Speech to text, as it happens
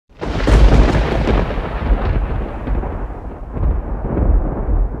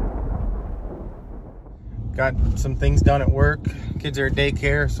got some things done at work. Kids are at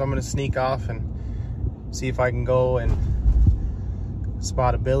daycare, so I'm gonna sneak off and see if I can go and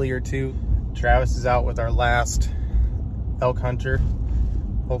spot a billy or two. Travis is out with our last elk hunter.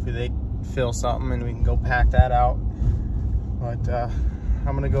 Hopefully they fill something and we can go pack that out. But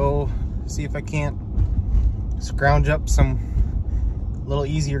I'm gonna go see if I can't scrounge up some little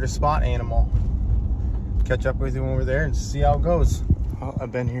easier to spot animal. Catch up with you when we're there and see how it goes. Well,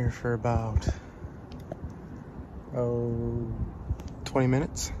 I've been here for about 20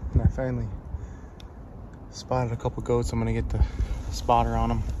 minutes and I finally spotted a couple goats. I'm gonna get the spotter on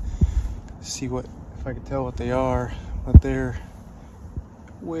them, see if I can tell what they are, but they're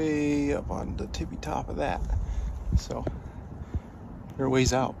way up on the tippy top of that, so they're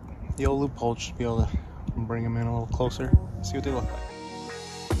ways out. The old loophole should be able to bring them in a little closer, see what they look like.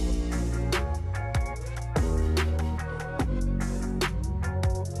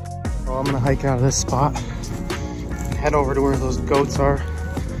 Well, I'm gonna hike out of this spot and head over to where those goats are.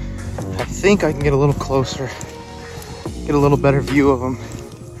 I think I can get a little closer, get a little better view of them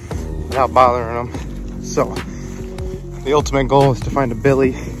without bothering them. So the ultimate goal is to find a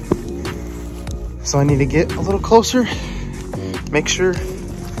billy. So I need to get a little closer, make sure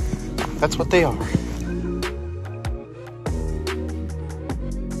that's what they are.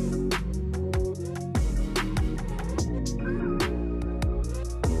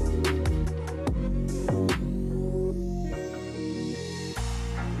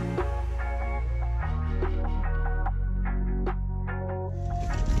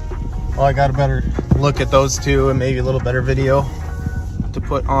 Well, I got a better look at those two and maybe a little better video to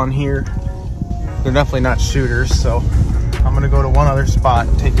put on here. They're definitely not shooters, so I'm gonna go to one other spot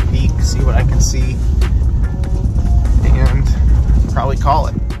and take a peek, see what I can see, and probably call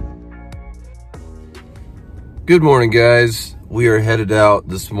it. Good morning, guys. We are headed out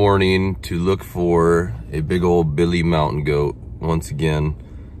this morning to look for a big old billy mountain goat. Once again,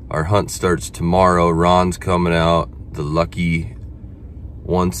 our hunt starts tomorrow. Ron's coming out, the lucky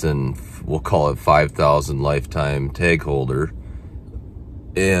once in, we'll call it 5,000 lifetime tag holder.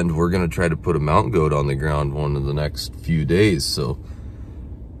 And we're gonna try to put a mountain goat on the ground one of the next few days. So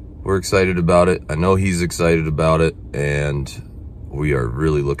we're excited about it. I know he's excited about it and we are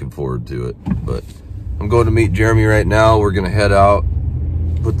really looking forward to it. But I'm going to meet Jeremy right now. We're gonna head out,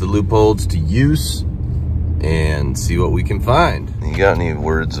 put the loopholes to use and see what we can find. You got any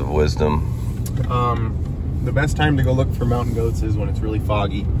words of wisdom? The best time to go look for mountain goats is when it's really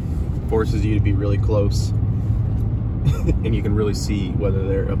foggy. It forces you to be really close and you can really see whether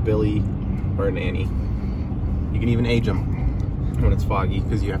they're a billy or an Annie. You can even age them when it's foggy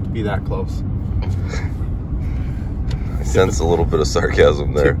because you have to be that close. I sense a little bit of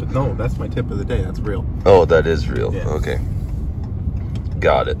sarcasm there. No, that's my tip of the day. That's real. Oh, that is real. Yeah. Okay.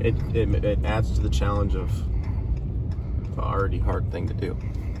 Got it. It adds to the challenge of an already hard thing to do.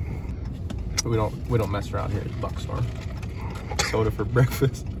 We don't mess around here at Buckstorm. Soda for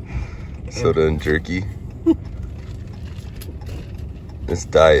breakfast. Soda and jerky. It's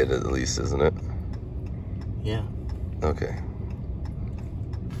diet at least, isn't it? Yeah. Okay.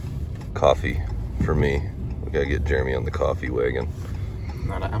 Coffee for me. We gotta get Jeremy on the coffee wagon.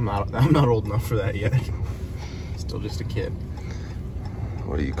 I'm not old enough for that yet. Still just a kid.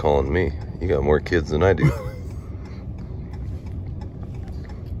 What are you calling me? You got more kids than I do.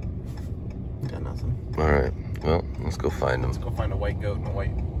 Got nothing. All right. Well, let's go find them. Let's go find a white goat and a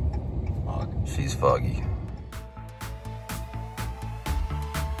white hog. She's foggy.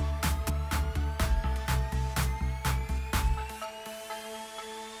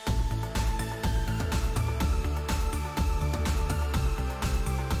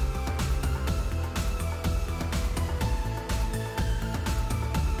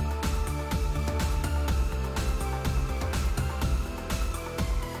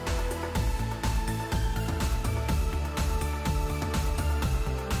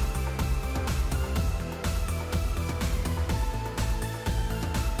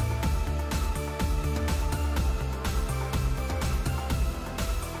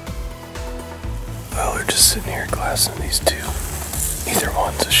 Well, we're just sitting here glassing these two. Neither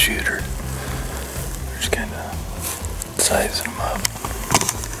one's a shooter. We're just kind of sizing them up.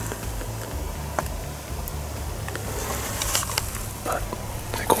 But I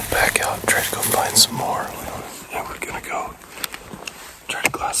think we'll back out and try to go find some more. And we're gonna go try to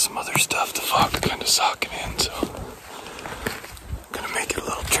glass some other stuff. The fog's kind of socking in, so I'm gonna make it a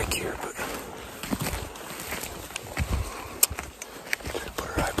little trickier, but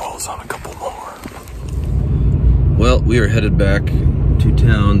put our eyeballs on a couple more. Well, we are headed back to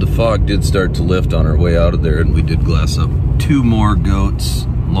town. The fog did start to lift on our way out of there, and we did glass up two more goats.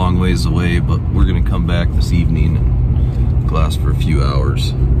 long ways away, but we're gonna come back this evening and glass for a few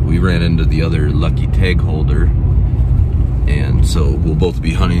hours. We ran into the other lucky tag holder, and so we'll both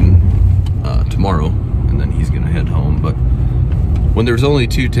be hunting tomorrow, and then he's gonna head home. But when there's only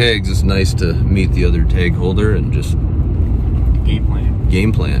 2 tags, it's nice to meet the other tag holder and just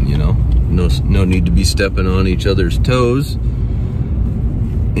game plan, you know. No need to be stepping on each other's toes,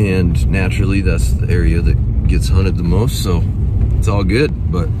 and naturally that's the area that gets hunted the most, so it's all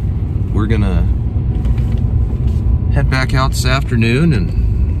good. But we're gonna head back out this afternoon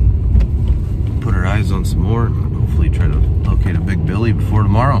and put our eyes on some more and hopefully try to locate a big billy before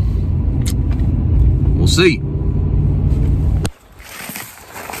tomorrow. We'll see.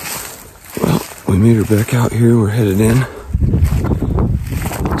 Well, we made her back out here. We're headed in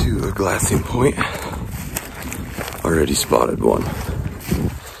to a glassing point. Already spotted one.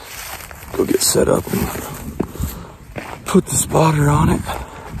 Go get set up and put the spotter on it.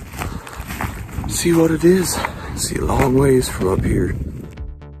 See what it is. See a long ways from up here.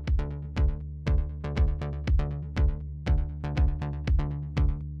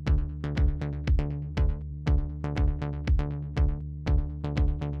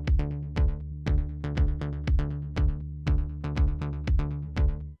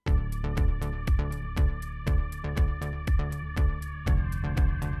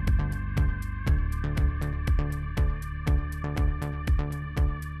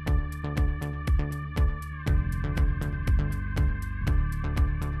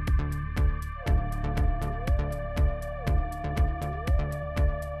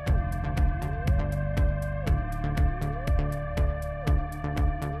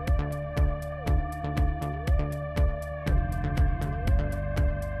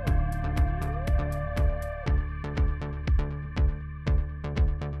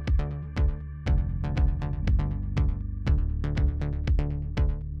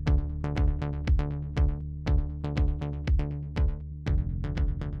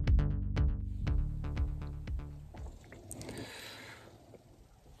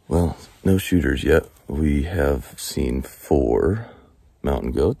 Well, no shooters yet. We have seen 4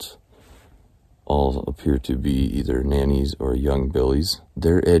 mountain goats. All appear to be either nannies or young billies.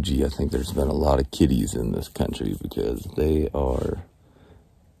 They're edgy. I think there's been a lot of kitties in this country because they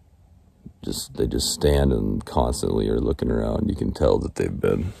just stand and constantly are looking around. You can tell that they've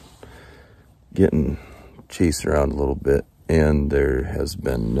been getting chased around a little bit, and there has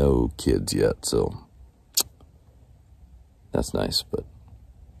been no kids yet, so that's nice. But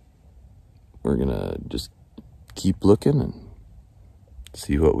we're gonna just keep looking and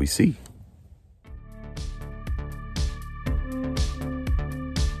see what we see.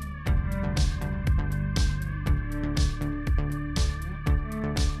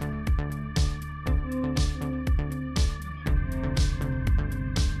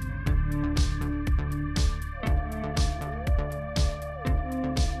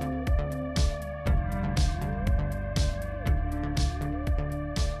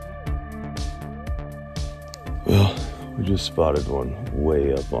 Well, we just spotted one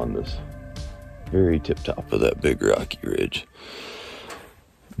way up on this very tip top of that big rocky ridge,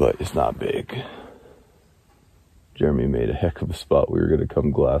 but it's not big. Jeremy made a heck of a spot. We were going to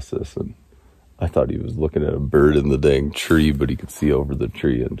come glass this, and I thought he was looking at a bird in the dang tree, but he could see over the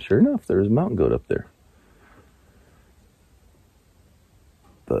tree, and sure enough, there was a mountain goat up there.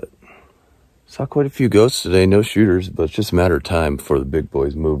 But saw quite a few goats today. No shooters, but it's just a matter of time before the big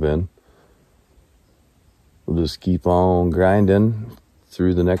boys move in. We'll just keep on grinding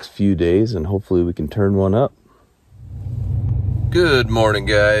through the next few days, and hopefully we can turn one up. Good morning,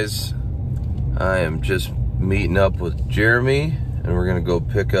 guys. I am just meeting up with Jeremy, and we're gonna go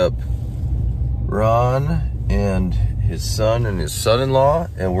pick up Ron and his son and his son-in-law,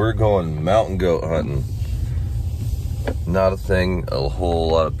 and we're going mountain goat hunting. Not a thing a whole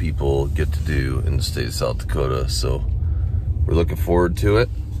lot of people get to do in the state of South Dakota, so we're looking forward to it.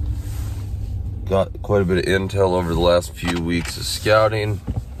 Got quite a bit of intel over the last few weeks of scouting,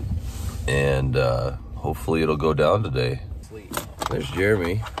 and hopefully it'll go down today. There's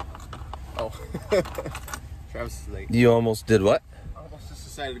Jeremy. Oh, Travis is late. You almost did what? I almost just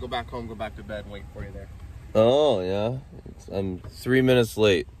decided to go back home, go back to bed, and wait for you there. Oh, yeah. I'm 3 minutes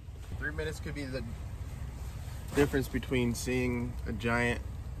late. 3 minutes could be the difference between seeing a giant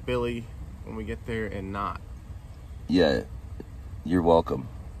billy when we get there and not. Yeah, you're welcome,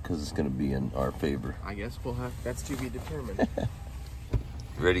 because it's going to be in our favor. I guess we'll have, that's to be determined.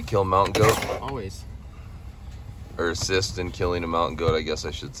 Ready to kill a mountain goat? Always. Or assist in killing a mountain goat, I guess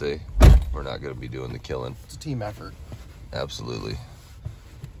I should say. We're not going to be doing the killing. It's a team effort. Absolutely.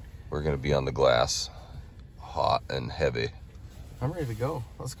 We're going to be on the glass, hot and heavy. I'm ready to go.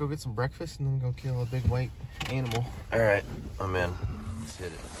 Let's go get some breakfast and then go kill a big white animal. All right, I'm in. Let's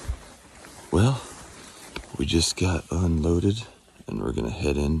hit it. Well, we just got unloaded and we're gonna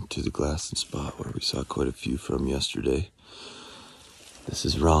head into the glassing spot where we saw quite a few from yesterday. This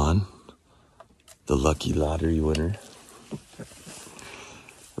is Ron, the lucky lottery winner.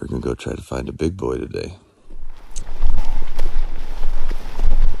 We're gonna go try to find a big boy today.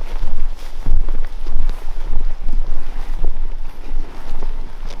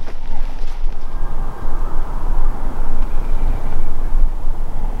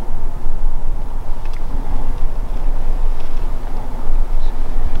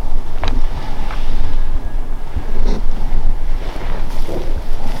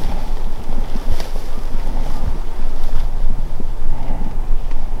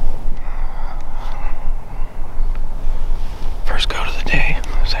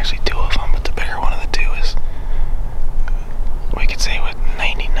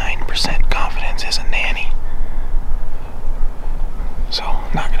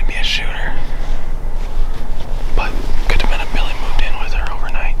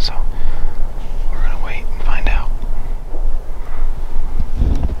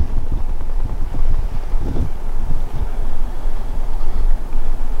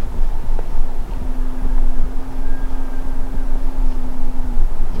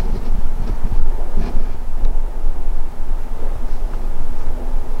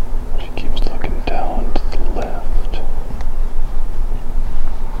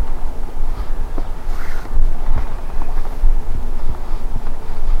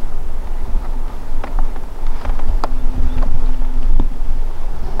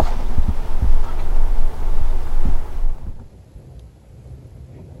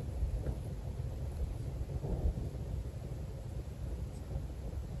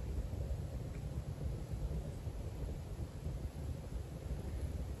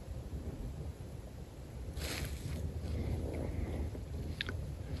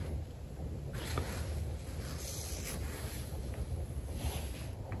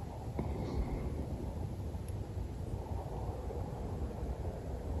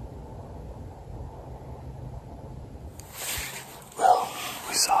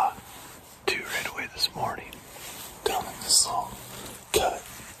 We saw two right away this morning down in this little cut.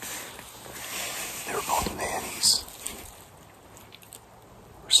 They were both nannies.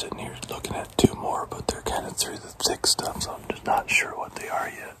 We're sitting here looking at two more, but they're kind of through the thick stuff, so I'm just not sure what they are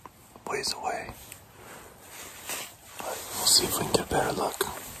yet. Ways away. But we'll see if we can get a better look.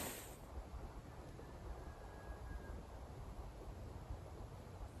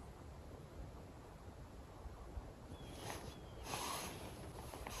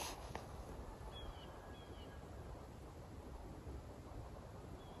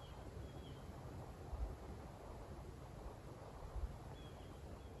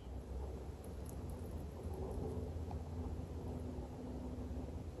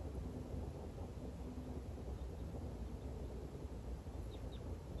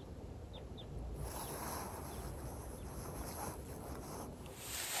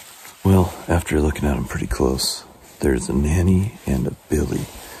 Well, after looking at them pretty close, there's a nanny and a billy.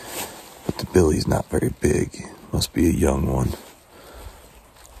 But the billy's not very big. Must be a young one.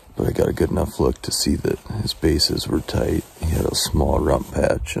 But I got a good enough look to see that his bases were tight. He had a small rump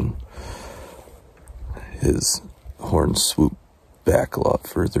patch and his horns swooped back a lot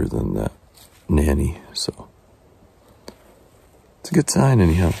further than that nanny. So it's a good sign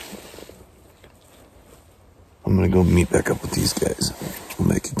anyhow. I'm gonna go meet back up with these guys. We'll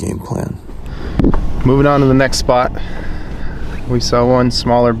make a game plan. Moving on to the next spot. We saw one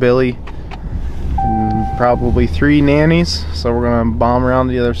smaller billy and probably three nannies. So we're gonna bomb around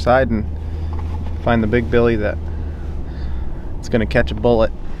the other side and find the big billy that it's gonna catch a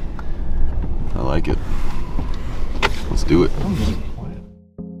bullet. I like it. Let's do it.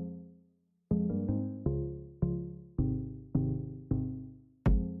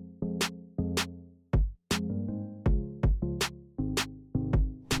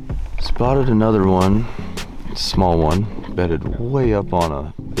 Spotted another one, small one, bedded way up on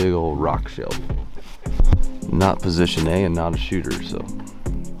a big old rock shelf. Not position A and not a shooter, so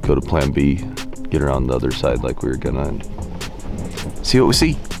go to plan B, get around the other side like we were gonna, and see what we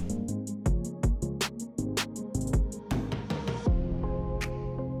see.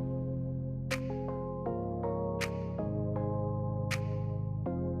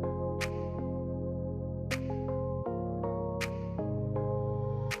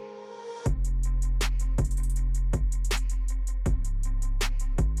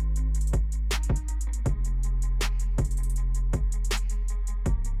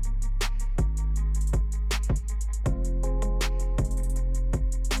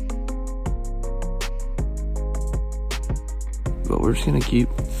 But we're just gonna keep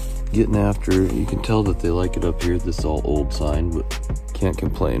getting after it. You can tell that they like it up here. This is all old sign, but can't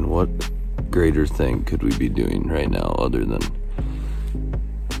complain. What greater thing could we be doing right now other than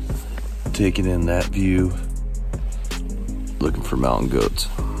taking in that view, looking for mountain goats.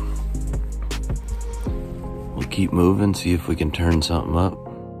 We'll keep moving, see if we can turn something up.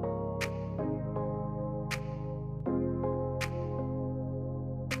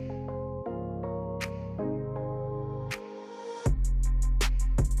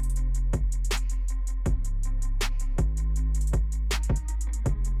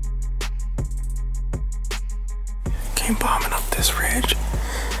 Came bombing up this ridge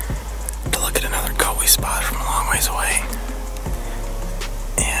to look at another goat we spotted from a long ways away.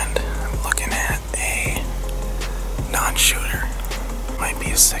 And I'm looking at a non-shooter. Might be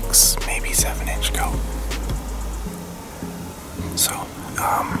a 6, maybe 7-inch goat. So,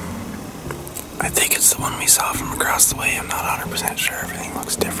 I think it's the one we saw from across the way. I'm not 100% sure. Everything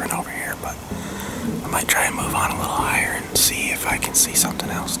looks different over here, but I might try and move on a little higher and see if I can see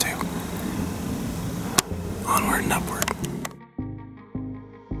something else too. Onward and upward.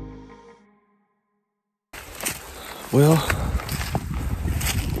 Well,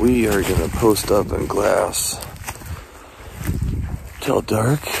 we are gonna post up in glass till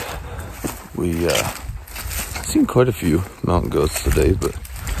dark. We seen quite a few mountain goats today, but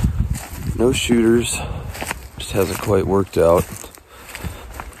no shooters. Just hasn't quite worked out.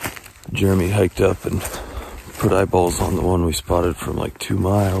 Jeremy hiked up and put eyeballs on the one we spotted from like 2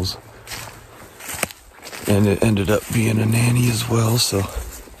 miles. And it ended up being a nanny as well, so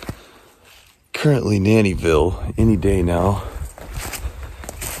currently Nannyville. Any day now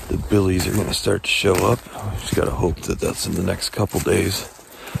the billies are gonna start to show up. Just gotta hope that that's in the next couple days,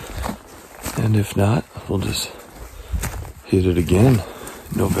 and if not, we'll just hit it again.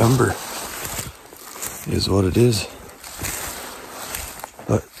 November is what it is.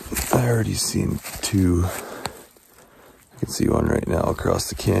 But I already seen 2. I can see one right now across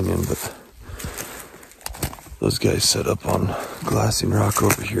the canyon, but those guys set up on glassing rock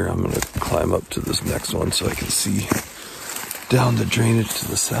over here. I'm gonna climb up to this next one so I can see down the drainage to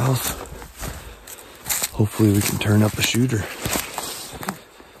the south. Hopefully we can turn up a shooter.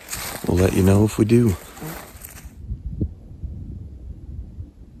 We'll let you know if we do.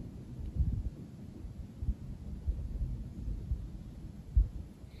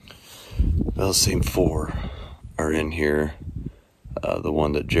 Well, same 4 are in here. The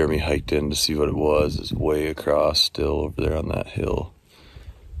one that Jeremy hiked in to see what it was is way across still over there on that hill.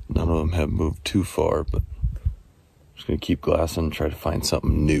 None of them have moved too far, but I'm just gonna keep glassing and try to find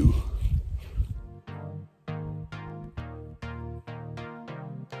something new.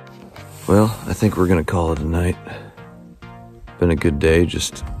 Well, I think we're gonna call it a night. Been a good day,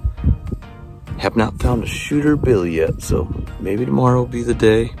 just have not found a shooter bill yet, so maybe tomorrow will be the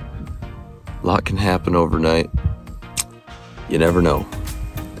day. A lot can happen overnight. You never know.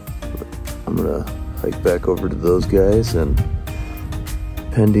 I'm gonna hike back over to those guys, and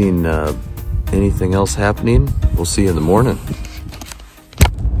pending anything else happening, we'll see you in the morning.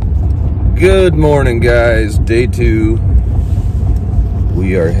 Good morning, guys. Day 2.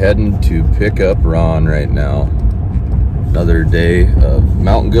 We are heading to pick up Ron right now. Another day of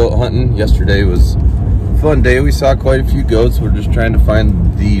mountain goat hunting. Yesterday was a fun day. We saw quite a few goats. We're just trying to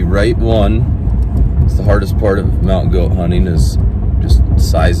find the right one. It's the hardest part of mountain goat hunting, is just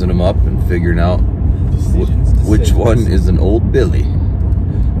sizing them up and figuring out which one is an old billy.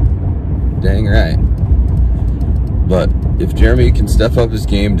 Dang right. But if Jeremy can step up his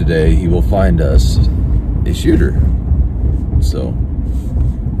game today, he will find us a shooter. So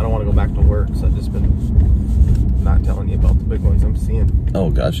I don't want to go back to work, so I've just been not telling you about the big ones I'm seeing.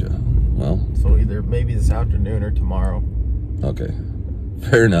 Oh, gotcha. Well, so either maybe this afternoon or tomorrow. Okay,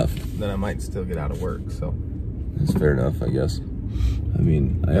 fair enough. Then I might still get out of work, so that's fair enough, I guess. I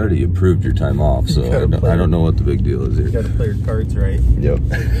mean, I already approved your time off, so I don't know what the big deal is here. You gotta play your cards right. Yep.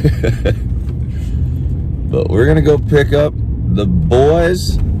 But we're gonna go pick up the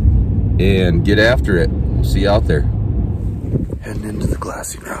boys and get after it. See you out there. Heading into the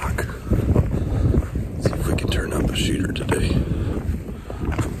glassy rock. See if we can turn up a shooter today.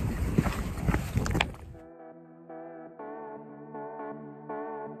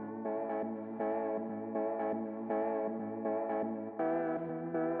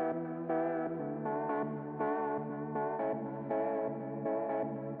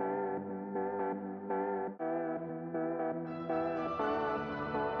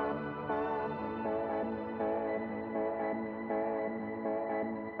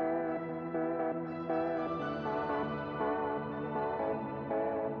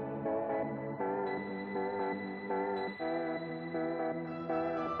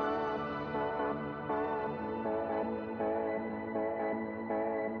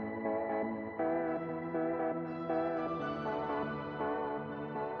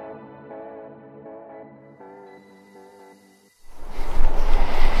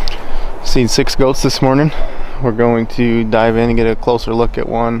 Seen 6 goats this morning. We're going to dive in and get a closer look at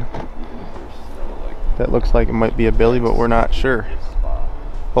one that looks like it might be a billy, but we're not sure.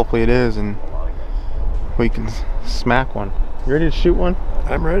 Hopefully it is, and we can smack one. You ready to shoot one?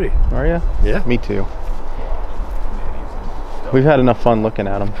 I'm ready. Are you? Yeah. Me too. We've had enough fun looking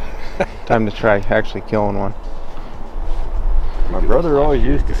at them. Time to try actually killing one. My brother always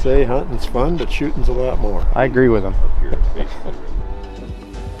used to say hunting's fun, but shooting's a lot more. I agree with him.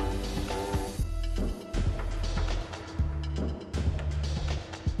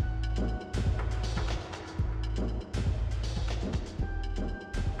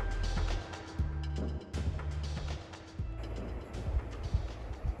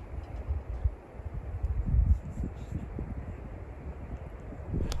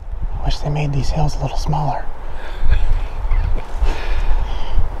 Wish they made these hills a little smaller.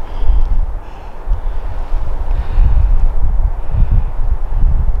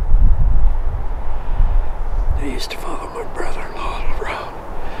 I used to follow my brother-in-law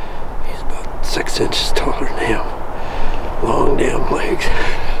around. He's about 6 inches taller than him. Long damn legs.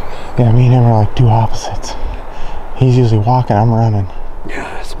 Yeah, me and him are like two opposites. He's usually walking, I'm running. Yeah,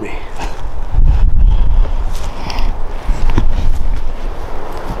 that's me.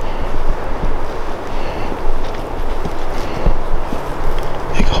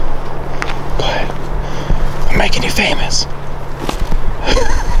 Making you famous.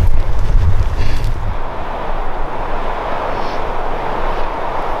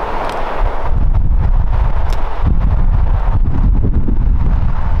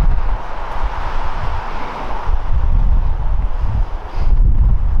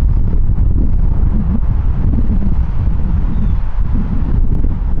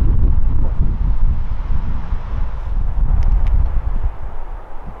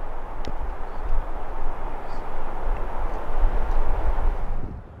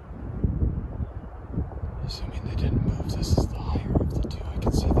 Assuming they didn't move, this is the higher of the two. I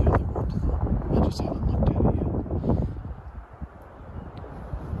can see the other one to the... I just haven't looked at it yet.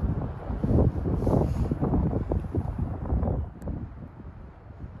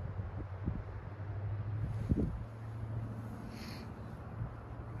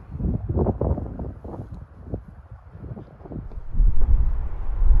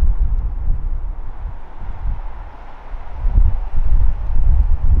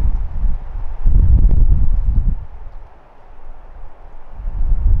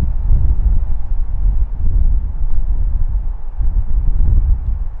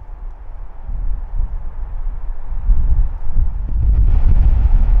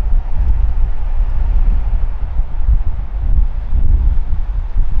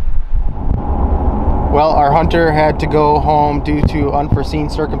 Well, our hunter had to go home due to unforeseen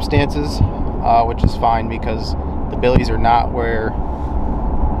circumstances, which is fine because the billies are not where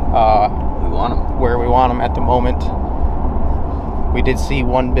we want them at the moment. We did see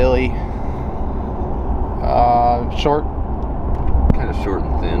one billy, short, Kind of short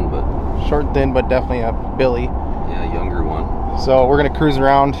and thin, but definitely a billy. yeah, younger one. So we're gonna cruise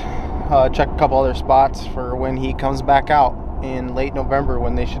around, check a couple other spots for when he comes back out in late November,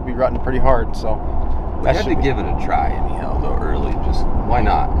 when they should be rutting pretty hard. So We had to give it a try anyhow, though, early. Just why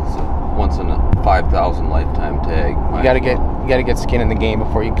not? It's a once in a 5,000 lifetime tag. You gotta get skin in the game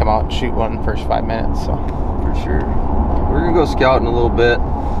before you can come out and shoot one first 5 minutes. So For sure. We're gonna go scouting a little bit.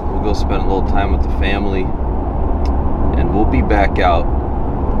 We'll go spend a little time with the family, and we'll be back out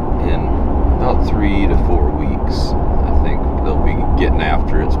in about 3 to 4 weeks. I think they'll be getting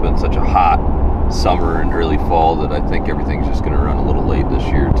after it. It's been such a hot summer and early fall that I think everything's just gonna run a little late this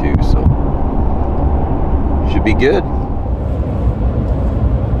year too. So. Should be good.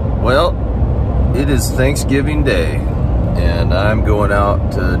 Well, it is Thanksgiving Day, and I'm going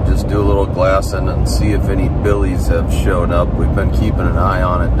out to just do a little glassing and see if any billies have shown up. We've been keeping an eye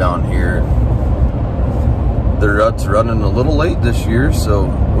on it down here. The rut's running a little late this year, so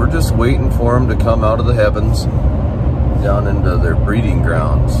we're just waiting for them to come out of the heavens down into their breeding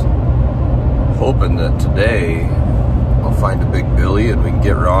grounds. Hoping that today I'll find a big billy and we can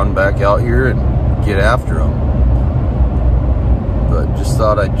get Ron back out here and get after them. But just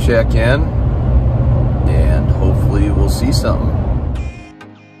thought I'd check in, and hopefully we'll see something.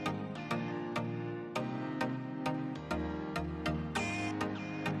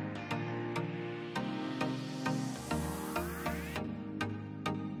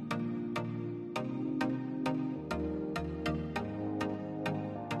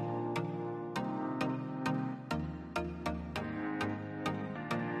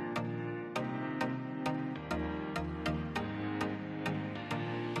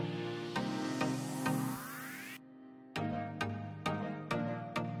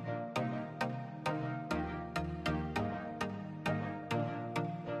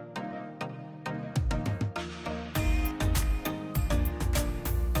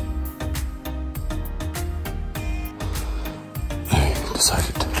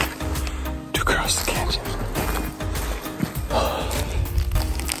 decided to cross the canyon.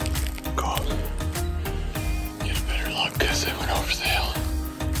 Go get a better luck because I went over the hill.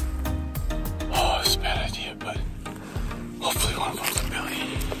 Oh, it's a bad idea, but hopefully one of them's a Billy.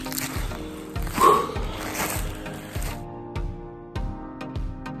 Whew.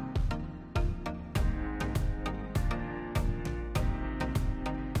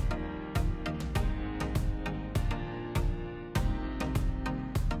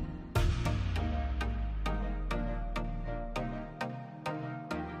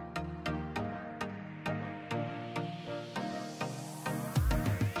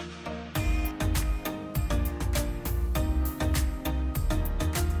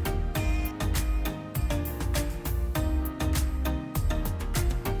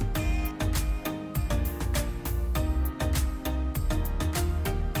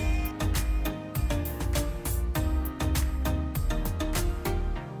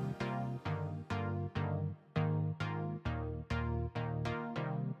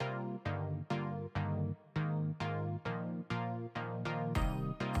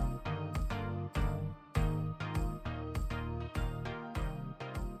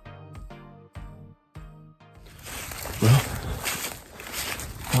 Well,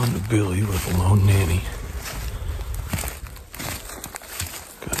 found a Billy with a lone nanny.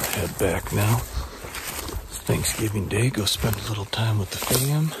 Gotta head back now. It's Thanksgiving Day, go spend a little time with the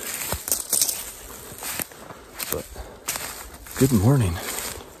fam. But, good morning.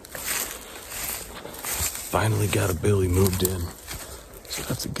 Finally got a Billy moved in, so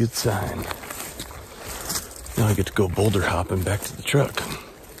that's a good sign. Now I get to go boulder hopping back to the truck.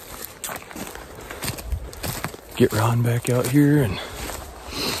 Get Ron back out here and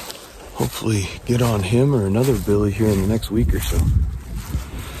hopefully get on him or another Billy here in the next week or so.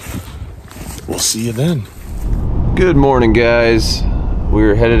 We'll see you then. Good morning, guys.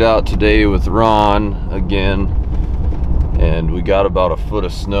 We're headed out today with Ron again, and we got about a foot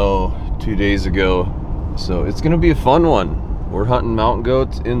of snow 2 days ago, so it's gonna be a fun one. We're hunting mountain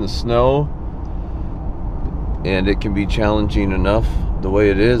goats in the snow, and it can be challenging enough the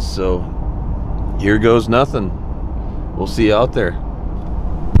way it is, so here goes nothing. We'll see you out there.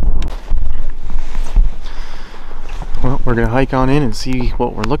 Well, we're gonna hike on in and see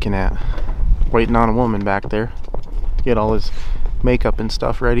what we're looking at. Waiting on a woman back there. Get all his makeup and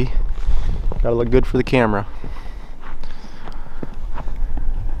stuff ready. Gotta look good for the camera.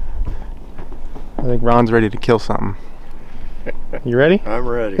 I think Ron's ready to kill something. You ready? I'm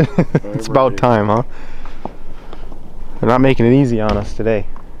ready. It's about time, huh? They're not making it easy on us today.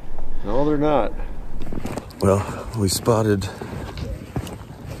 No, they're not. Well, we spotted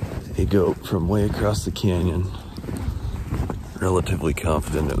a goat from way across the canyon. Relatively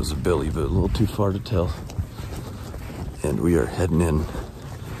confident it was a Billy, but a little too far to tell. And we are heading in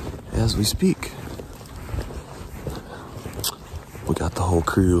as we speak. We got the whole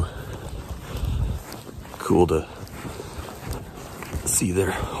crew. Cool to see their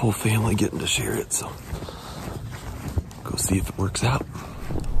whole family getting to share it, so go see if it works out.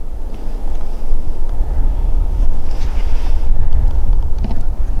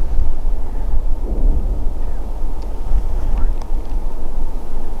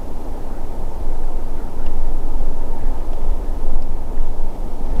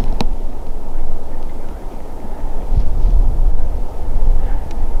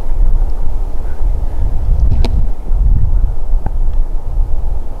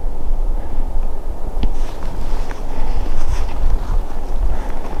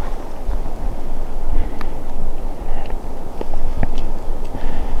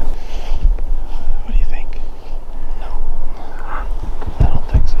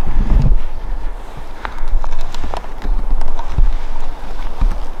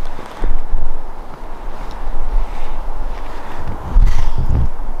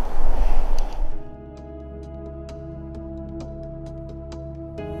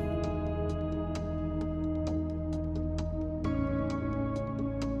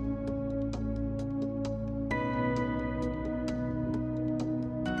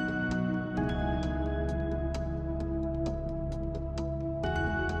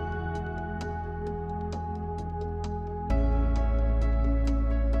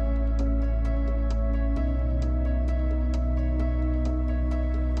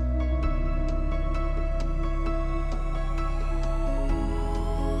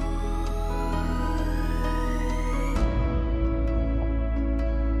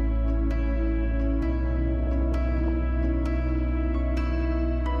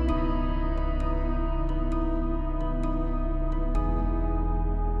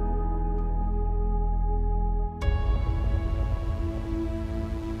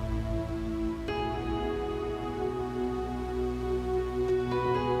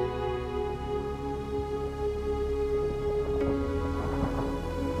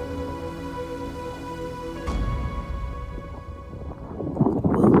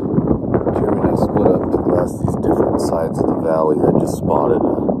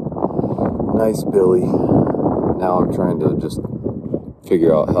 nice billy. Now I'm trying to just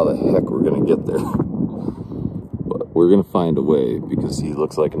figure out how the heck we're gonna get there. But we're gonna find a way because he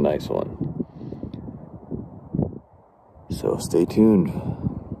looks like a nice one. So stay tuned.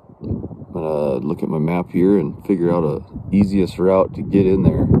 I'm gonna look at my map here and figure out a easiest route to get in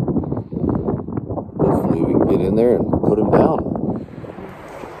there. Hopefully we can get in there and put him down.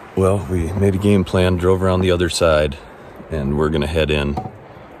 Well, we made a game plan, drove around the other side, and we're gonna head in.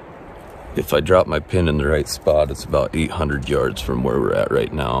 If I drop my pin in the right spot, it's about 800 yards from where we're at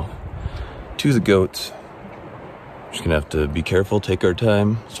right now to the goats. Just gonna have to be careful, take our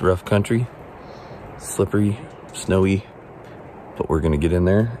time. It's rough country, slippery, snowy, but we're gonna get in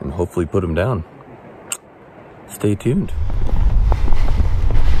there and hopefully put them down. Stay tuned.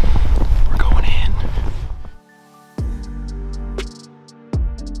 We're going in.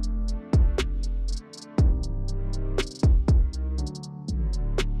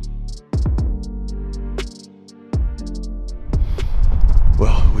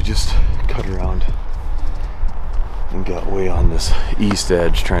 Well, we just cut around and got way on this east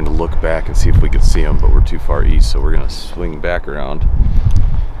edge trying to look back and see if we could see them, but we're too far east, so we're gonna swing back around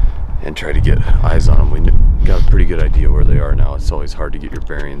and try to get eyes on them. We got a pretty good idea where they are now. It's always hard to get your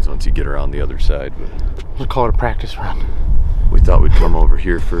bearings once you get around the other side, but We'll call it a practice run. we thought we'd come over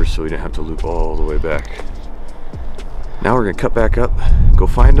here first so we didn't have to loop all the way back. Now we're gonna cut back up, go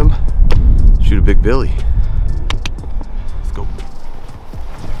find them, shoot a big billy. Let's go.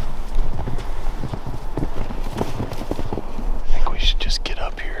 Should just get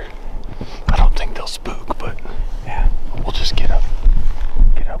up here. I don't think they'll spook, but yeah, we'll just get up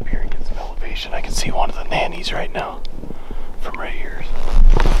here and get some elevation. I can see one of the nannies right now from right here.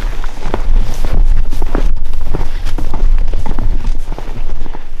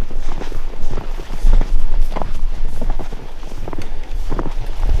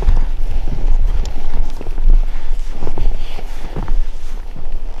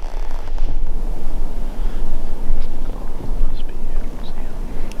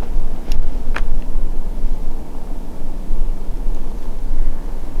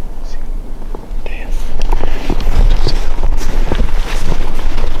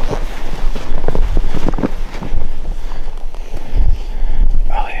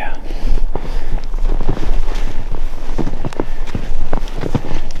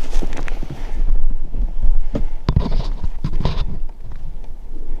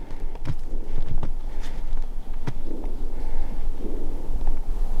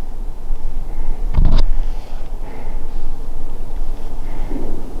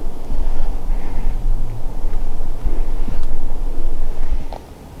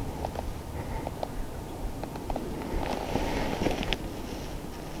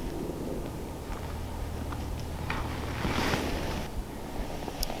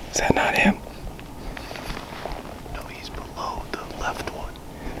 Is that not him? No, he's below the left one.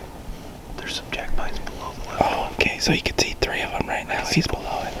 There's some jack pines below the left one. Oh, okay, so you can see 3 of them right now. He's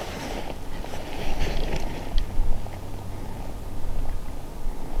below it.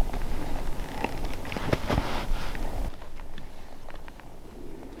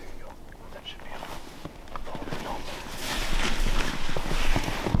 That should be him.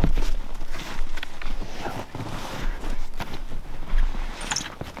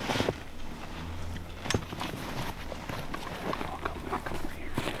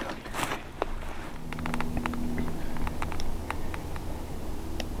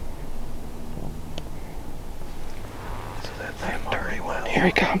 Here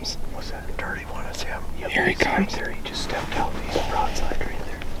he comes. What's that? Dirty one, it's him. Yep, Here he comes. Right there, he just stepped out. He's broadside right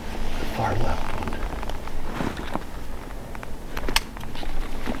there. The far left one.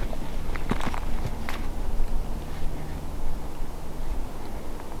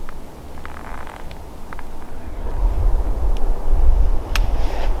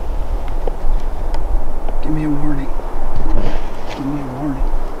 Give me a warning. Give me a warning.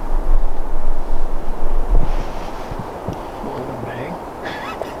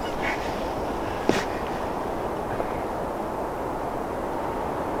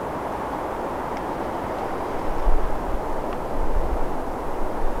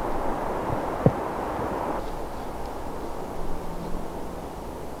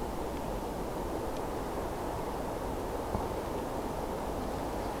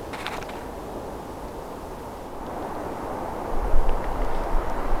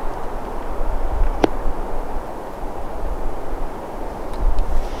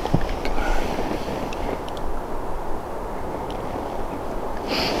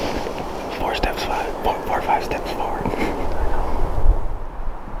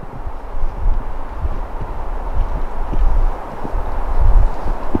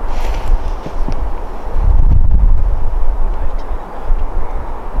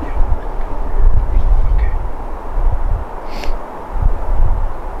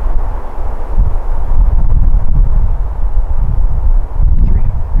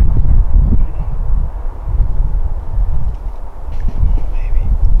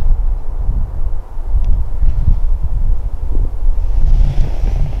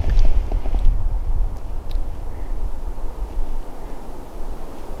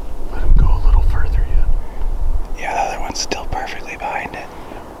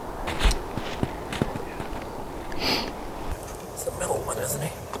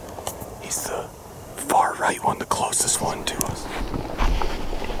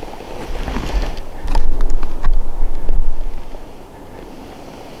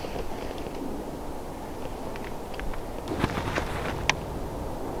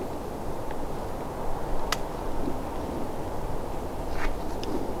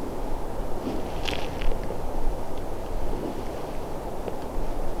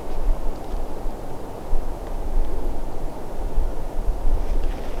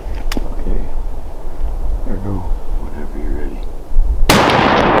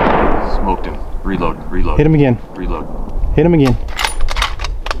 Reload, reload. Hit him again. Reload. Hit him again.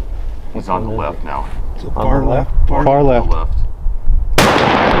 He's on the left now. Far left. Far left. Left.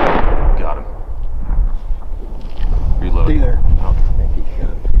 Got him. Reload. Stay there. Oh, I think he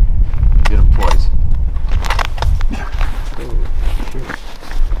got it. Get him twice.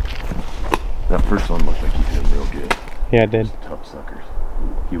 That first one looked like he hit him real good. Yeah, it did. Tough suckers.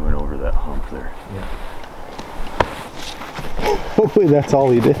 He went over that hump there. Yeah. Hopefully that's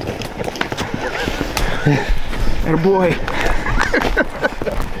all he did. And a boy.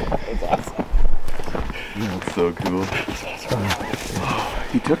 That's awesome. That's so cool.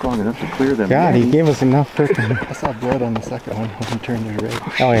 He took long enough to clear them. God, he gave us enough freaking. I saw blood on the second one when he turned to red.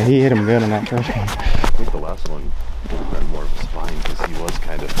 Oh yeah, he hit him good on that first one. I think the last one would have been more of a spine because he was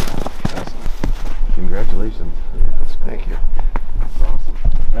kind of awesome. Congratulations. Yes, thank you. That's awesome.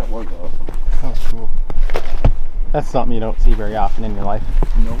 That was awesome. That was cool. That's something you don't see very often in your life.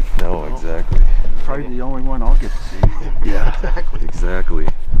 Nope. No, exactly. Probably the only one I'll get to see. Yeah, exactly.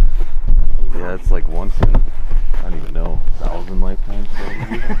 Yeah, it's like once in, I don't even know, 1,000 lifetimes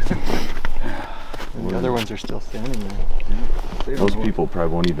probably. And the other ones are still standing there. Most people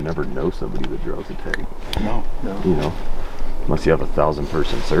probably won't even ever know somebody that draws a tag. No, no. You know, unless you have a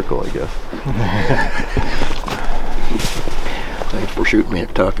 1,000-person circle, I guess. Thanks for shooting me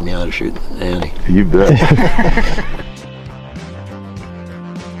and talking me out of shooting Annie. You bet.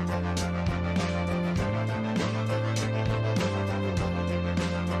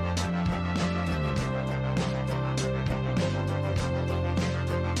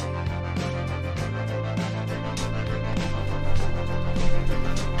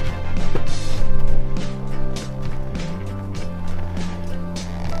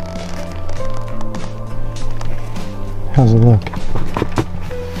 How's it look?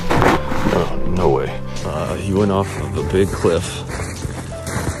 Oh, no way. He went off of a big cliff.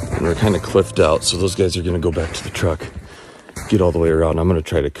 And we're kind of cliffed out, so those guys are going to go back to the truck. Get all the way around. I'm going to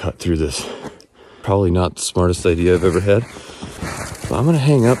try to cut through this. Probably not the smartest idea I've ever had. But I'm going to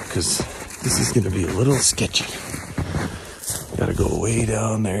hang up because this is going to be a little sketchy. Got to go way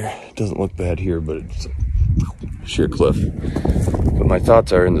down there. It doesn't look bad here, but it's a sheer cliff. But my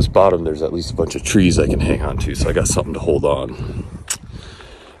thoughts are in this bottom, there's at least a bunch of trees I can hang on to, so I got something to hold on.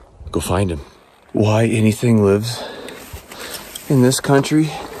 Go find him. Why anything lives in this country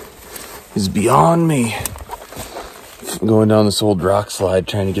is beyond me. I'm going down this old rock slide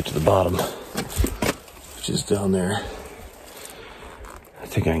trying to get to the bottom, which is down there. I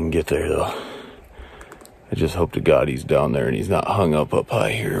think I can get there though. I just hope to God he's down there and he's not hung up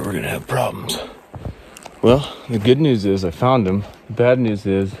high here. We're gonna have problems. Well, the good news is I found him. The bad news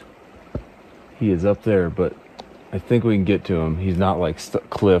is he is up there, but I think we can get to him. He's not like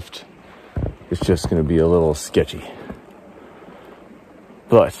cliffed. It's just going to be a little sketchy.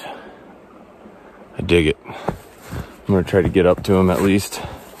 But I dig it. I'm going to try to get up to him at least.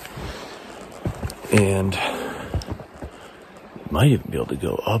 And might even be able to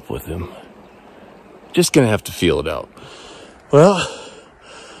go up with him. Just going to have to feel it out. Well,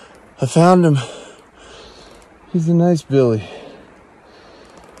 I found him. He's a nice Billy.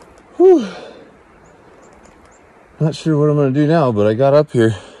 Whew. Not sure what I'm gonna do now, but I got up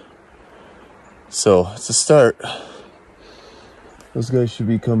here. So it's a start. Those guys should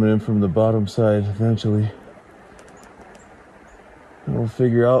be coming in from the bottom side eventually. And we'll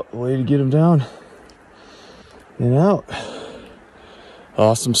figure out a way to get them down and out.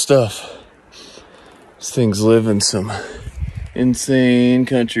 Awesome stuff. These things live in some insane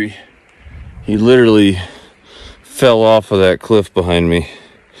country. He literally fell off of that cliff behind me.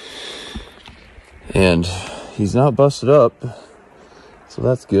 And he's not busted up, so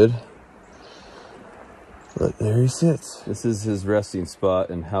that's good. But there he sits. This is his resting spot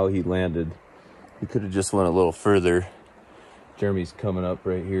and how he landed. He could have just went a little further. Jeremy's coming up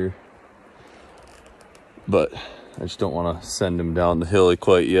right here. But I just don't want to send him down the hill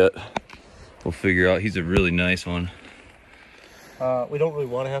quite yet. We'll figure out. He's a really nice one. We don't really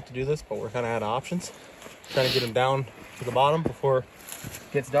want to have to do this, but we're kind of out of options. Trying to get him down to the bottom before it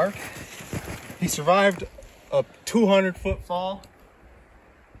gets dark. He survived a 200-foot fall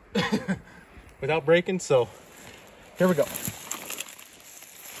without breaking, so here we go.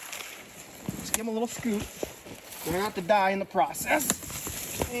 Just give him a little scoop. We're gonna have to die in the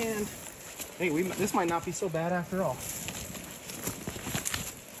process. And hey, this might not be so bad after all.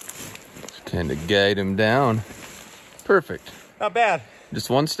 Just kind of guide him down. Perfect. Not bad. Just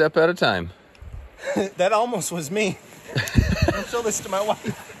one step at a time. That almost was me. I'll show this to my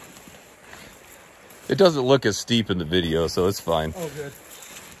wife. It doesn't look as steep in the video, so it's fine. Oh,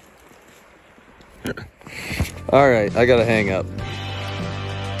 good. All right, I gotta hang up.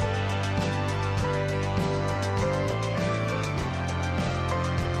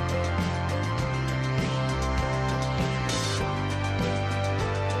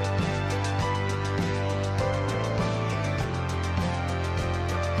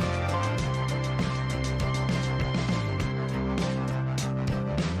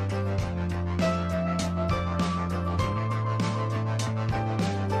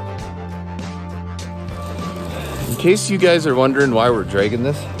 case you guys are wondering why we're dragging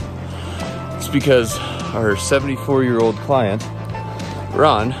this, it's because our 74-year-old client,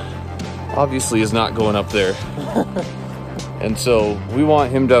 Ron, obviously is not going up there. And so we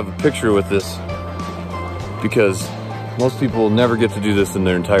want him to have a picture with this because most people will never get to do this in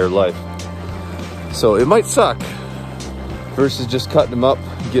their entire life. So it might suck versus just cutting him up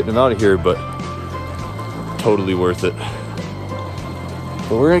and getting him out of here, but totally worth it.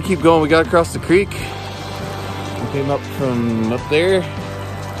 But we're gonna keep going. We got across the creek. We came up from up there.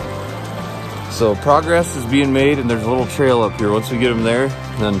 So progress is being made, and there's a little trail up here. Once we get him there,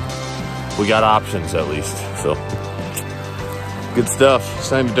 then we got options at least. So good stuff.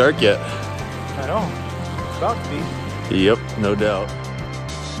 It's not even dark yet. I know. It's about to be. Yep, no doubt.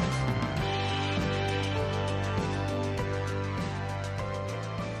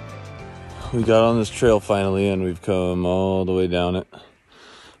 We got on this trail finally, and we've come all the way down it.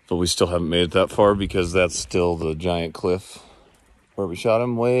 But we still haven't made it that far because that's still the giant cliff where we shot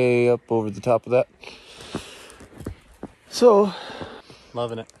him, way up over the top of that. So,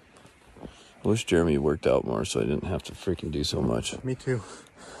 Loving it. I wish Jeremy worked out more so I didn't have to freaking do so much. Me too.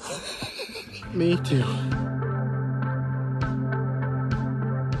 Me too.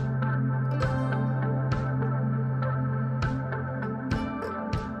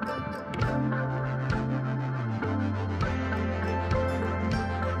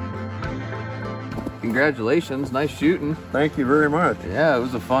 Congratulations, nice shooting. Thank you very much. Yeah, it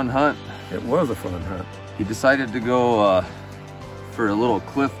was a fun hunt. It was a fun hunt. He decided to go for a little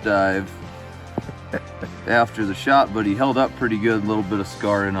cliff dive after the shot, but he held up pretty good. A little bit of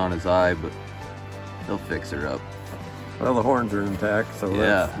scarring on his eye, but he'll fix her up. Well, the horns are intact, so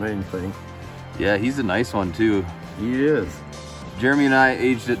that's the main thing. Yeah, he's a nice one too. He is. Jeremy and I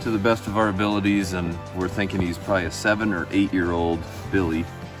aged it to the best of our abilities, and we're thinking he's probably a 7 or 8 year old Billy.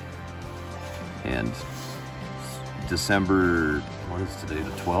 And December, what is today,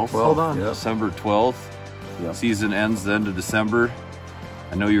 the 12th? Hold on. Yep. December 12th. Yep. Season ends the end of December.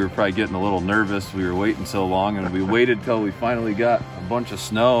 I know you were probably getting a little nervous. We were waiting so long, and we waited till we finally got a bunch of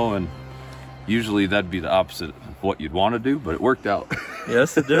snow, and usually that'd be the opposite of what you'd want to do, but it worked out.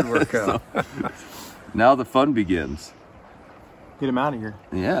 Yes, it did work out. So, now the fun begins. Get him out of here.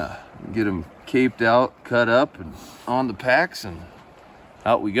 Yeah, get him caped out, cut up, and on the packs, and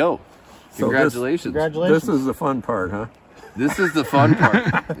out we go. So Congratulations. This is the fun part, huh? This is the fun part.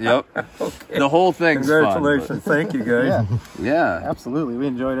 Yep. Okay. The whole thing's Congratulations. fun. Thank you, guys. Yeah. Absolutely. We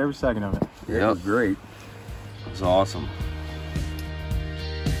enjoyed every second of it. It was great. It was awesome.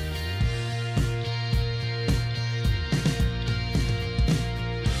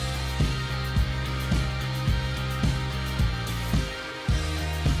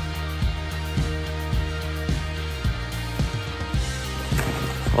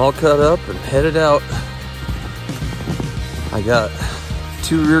 All cut up and headed out. I got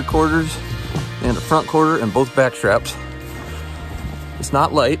 2 rear quarters and a front quarter and both back straps. It's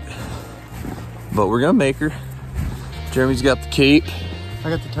not light, but we're gonna make her. Jeremy's got the cape. I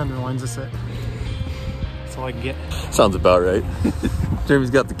got the tenderloins, that's it. That's all I can get. Sounds about right. Jeremy's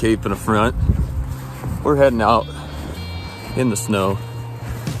got the cape in the front. We're heading out in the snow.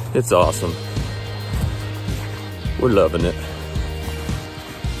 It's awesome. We're loving it.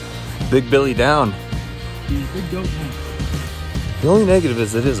 Big Billy down. Big goat down. The only negative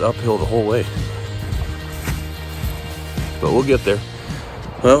is it is uphill the whole way. But we'll get there.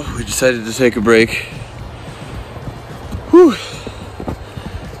 Well, we decided to take a break. Whew.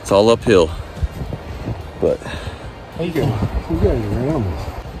 It's all uphill. But How you doing? You guys are animals.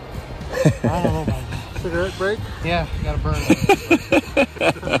 I don't know, man. Cigarette break? Yeah, gotta burn it.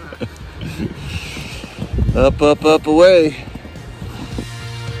 up, up, up, away.